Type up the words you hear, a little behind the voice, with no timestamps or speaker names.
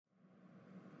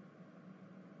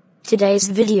Today's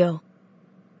video.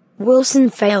 Wilson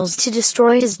fails to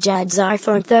destroy his dad's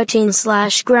iPhone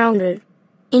 13/grounded.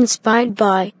 Inspired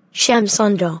by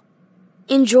Shamsundo.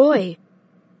 Enjoy.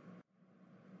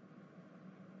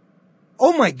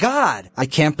 Oh my god! I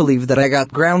can't believe that I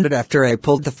got grounded after I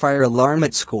pulled the fire alarm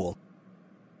at school.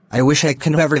 I wish I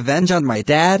could have revenge on my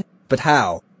dad, but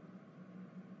how?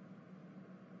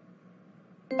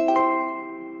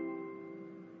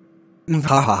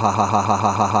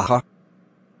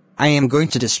 I am going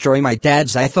to destroy my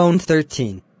dad's iPhone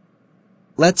 13.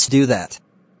 Let's do that.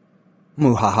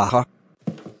 Muhahaha.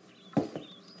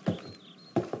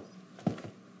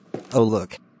 Oh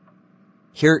look.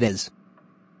 Here it is.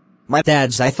 My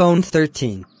dad's iPhone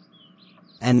 13.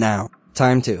 And now,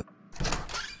 time to...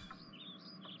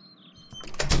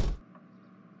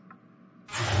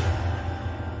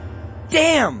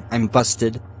 Damn! I'm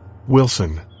busted.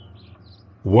 Wilson.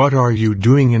 What are you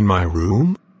doing in my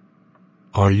room?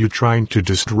 Are you trying to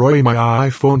destroy my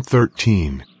iPhone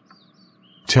 13?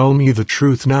 Tell me the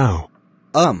truth now.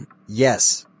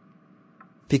 Yes.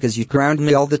 Because you ground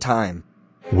me all the time.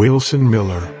 Wilson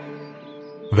Miller.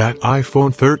 That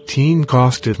iPhone 13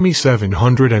 costed me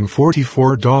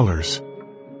 $744.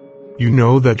 You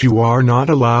know that you are not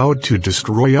allowed to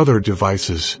destroy other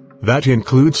devices. That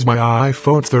includes my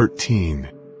iPhone 13.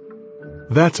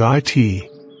 That's it.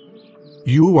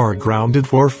 You are grounded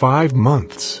for 5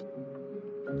 months.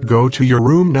 Go to your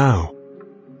room now.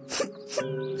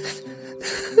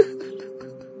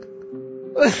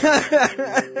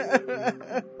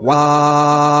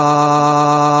 Wow.